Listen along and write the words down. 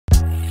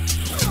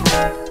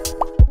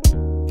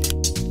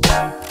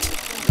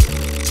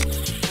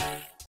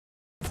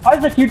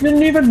Isaac, you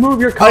didn't even move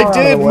your car. I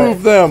did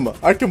move them.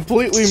 I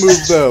completely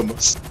moved them.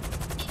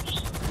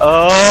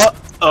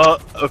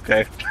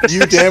 Okay.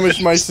 You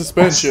damaged my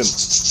suspension.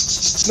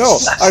 No,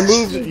 I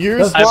moved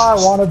yours. That's why I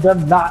wanted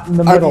them not in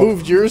the middle. I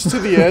moved yours to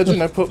the edge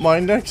and I put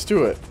mine next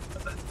to it.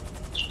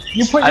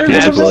 You put yours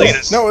in the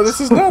middle. No,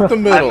 this is not the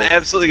middle. I'm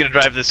absolutely gonna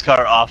drive this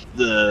car off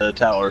the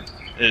tower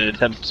in an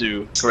attempt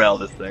to corral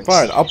this thing.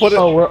 Fine, I'll put it.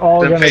 Oh, we're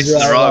all gonna drive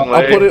the wrong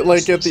way. I'll put it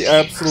like at the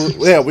absolute.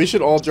 Yeah, we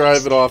should all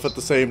drive it off at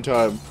the same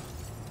time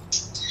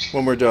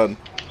when we're done.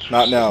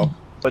 Not now.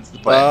 What's the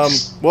plan?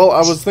 Well, I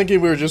was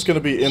thinking we were just gonna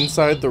be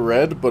inside the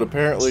red, but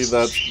apparently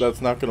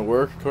that's not gonna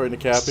work according to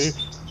Cappy.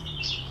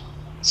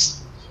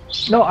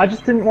 No, I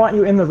just didn't want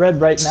you in the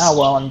red right now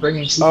while I'm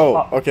bringing people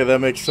up. Oh, okay, that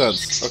makes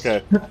sense.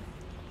 Okay.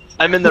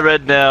 I'm in the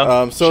red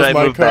now. So's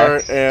my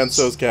car, and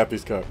so's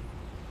Cappy's car.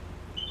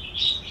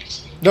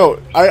 No,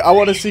 I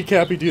want to see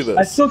Cappy do this.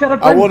 I still gotta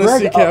bring I want to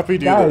Greg see up. Cappy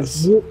do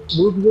Guys, this.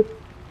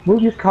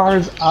 move your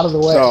cars out of the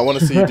way. No, I want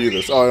to see you do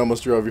this. Oh, I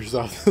almost drove yours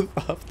off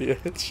the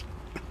edge.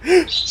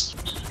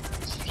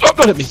 Oh,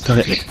 don't hit me! Don't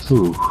hit me!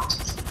 Ooh.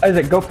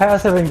 Isaac, go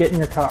passive and get in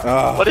your car.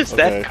 What is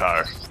that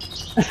car?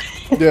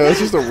 Yeah, it's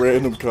just a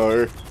random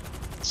car.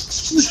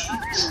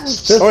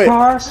 This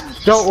car?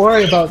 Don't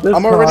worry about this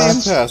I'm car. already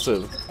in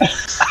passive.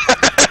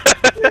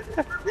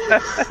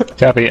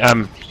 Cappy,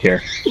 I'm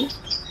here.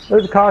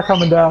 There's a car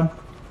coming down.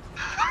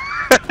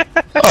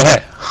 Oh,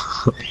 hey.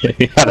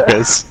 Yeah, it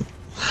is.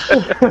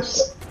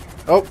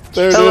 Oh,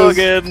 there it is. Hello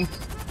again.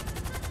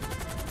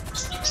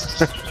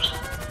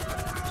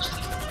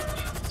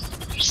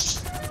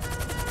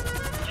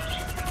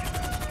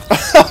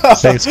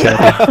 Thanks,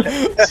 Cappy.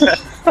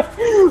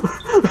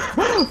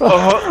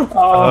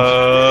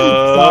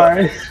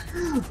 Sorry.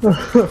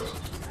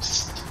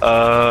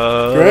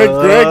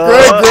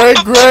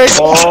 Greg!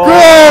 Oh.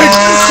 Greg!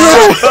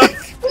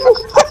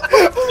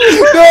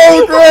 No,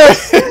 Greg!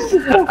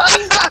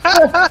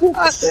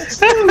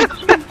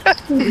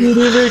 You need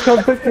me to come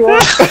pick you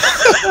up?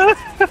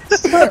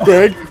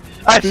 Greg,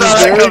 I saw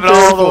that coming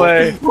all the way.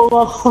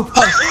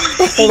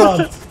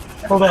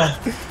 Hold on.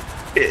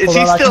 Is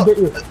he still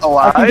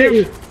alive?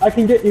 I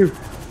can get you.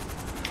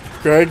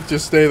 Greg,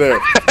 just stay there.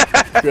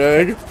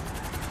 Greg,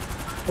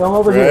 Come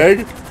over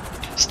here.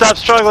 Stop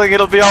struggling,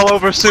 it'll be all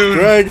over soon.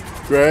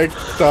 Greg,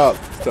 stop.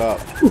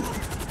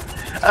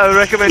 I would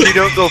recommend you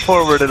don't go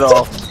forward at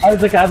all.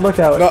 Isaac, I'd look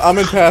out. No, I'm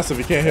in passive,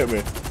 you can't hit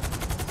me.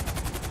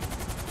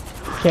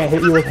 Can't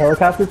hit you with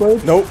helicopter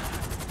blades? Nope.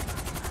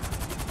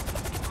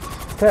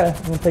 Okay,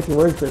 I'm gonna take your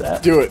word for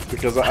that. Do it,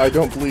 because I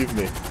don't believe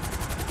me.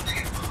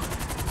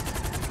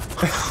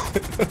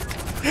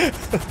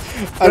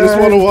 I just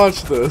want to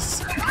watch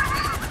this.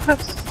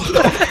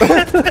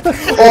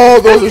 Oh,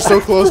 those are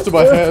so close to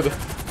my head.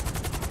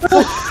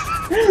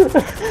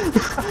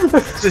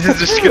 This is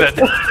just gonna...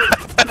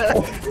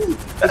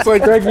 It's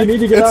like, Greg, you need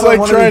to get it's out like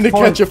on one trying of to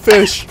these catch a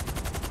fish.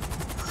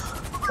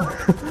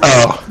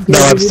 Oh, no,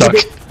 I'm stuck.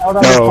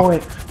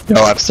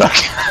 No, I'm stuck.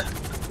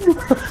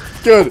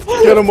 Good,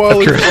 get him while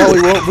he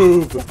won't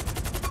move.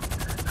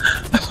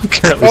 I'm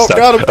currently stuck.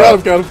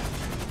 Got him.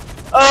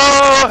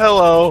 Oh,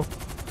 hello.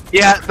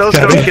 Yeah, those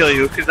don't kill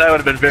you, because I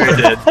would have been very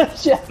dead.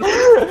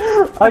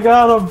 I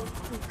got him.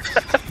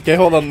 Okay,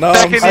 hold on. Now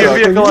Back I'm into stuck. your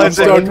vehicle, I'm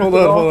Isaac. stuck. Hold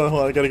on.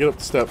 I gotta get up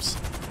the steps.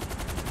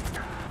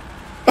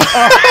 I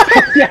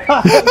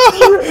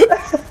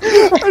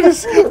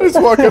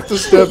just walk up the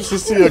steps to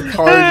see a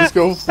car just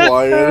go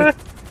flying.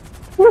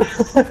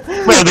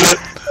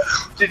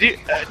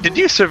 Did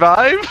you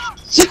survive?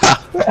 Yeah.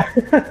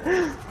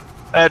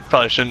 That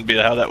probably shouldn't be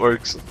how that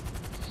works.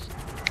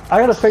 I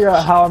gotta figure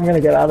out how I'm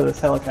gonna get out of this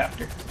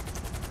helicopter.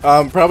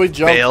 Probably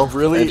jump Bail.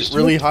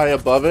 really high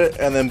above it,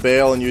 and then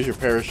bail and use your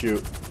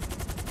parachute.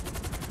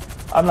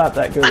 I'm not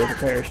that good with a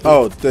parachute.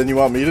 Oh, then you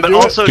want me to But do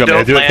also it? You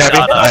want me to don't do it, land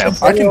Cappy? on I am.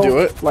 us. I can do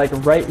it. Like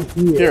right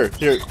here.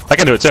 Here. I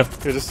can do it too.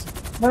 Here, just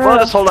Well,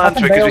 just hold on to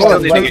it, because we still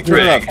need to get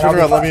Greg. turn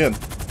around. Let me in.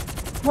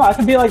 No, I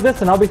can be like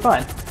this and I'll be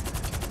fine.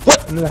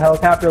 What? And then the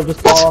helicopter will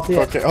just fall off the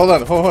edge. Okay, hold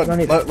on. Don't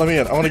need Let me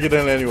in. I want to get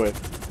in anyway.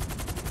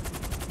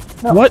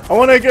 No. What? I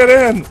want to get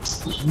in.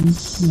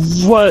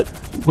 What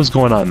was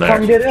going on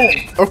Come there? get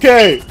in.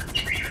 Okay.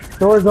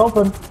 Door's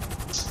open.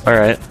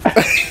 Alright.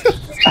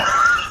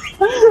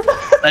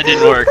 That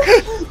didn't work.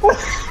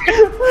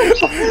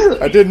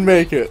 I didn't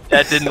make it.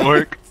 That didn't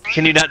work.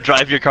 Can you not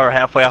drive your car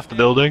halfway off the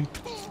building?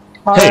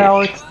 Hi, Hey.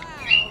 Alex.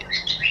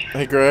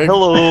 Hey, Greg.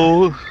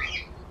 Hello.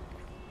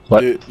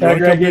 What? You Yeah, wanna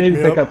Greg, come you need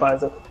pick to me pick up? up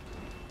Isaac.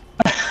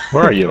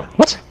 Where are you?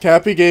 What?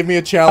 Cappy gave me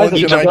a challenge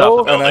Isaac, and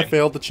go. I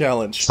failed the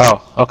challenge.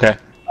 Oh, okay.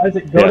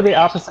 Isaac, go Yeah. to the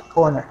opposite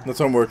corner. That's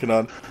what I'm working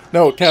on.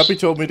 No, Cappy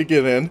told me to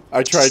get in.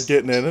 I tried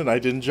getting in and I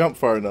didn't jump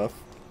far enough.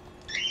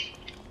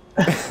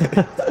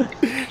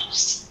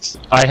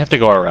 I have to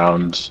go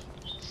around.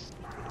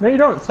 No, you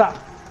don't. Stop.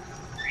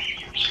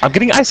 I'm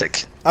getting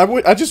Isaac.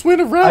 I just went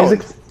around.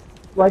 Isaac's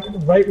like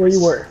right where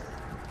you were.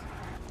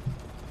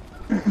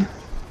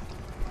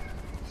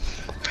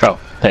 Oh,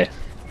 hey.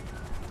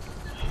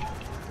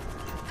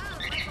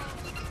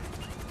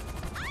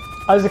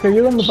 Isaac, are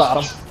you in the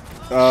bottom?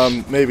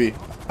 Maybe.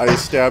 I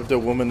stabbed a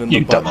woman in the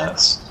You butt.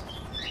 dumbass.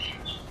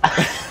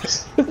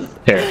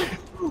 Here.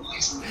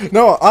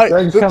 No,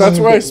 Greg's that's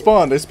coming where I to-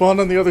 spawned. I spawned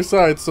on the other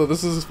side, so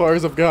this is as far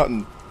as I've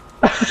gotten.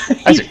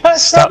 Isaac,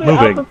 stop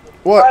moving.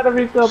 What? Side of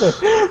each other.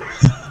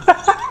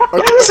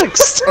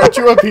 Aren't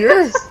you up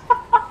here?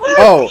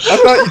 Oh,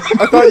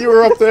 I thought you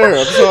were up there.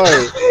 I'm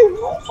sorry.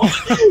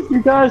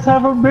 You guys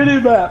have a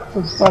mini map,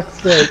 for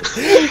fuck's sake.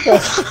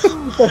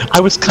 I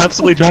was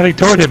constantly driving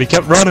toward him. He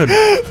kept running.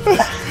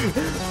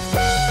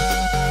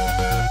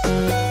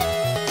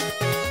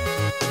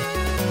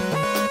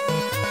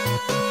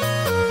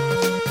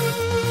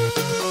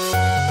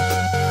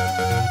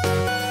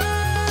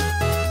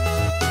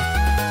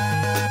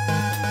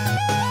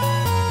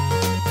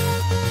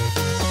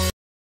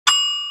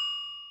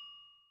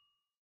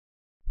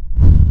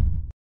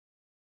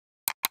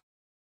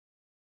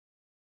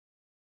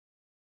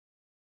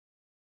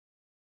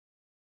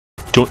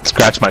 Don't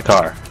scratch my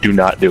car. Do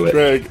not do it.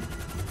 Greg,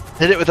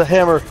 Hit it with a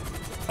hammer.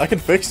 I can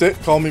fix it.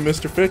 Call me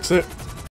Mr. Fix It.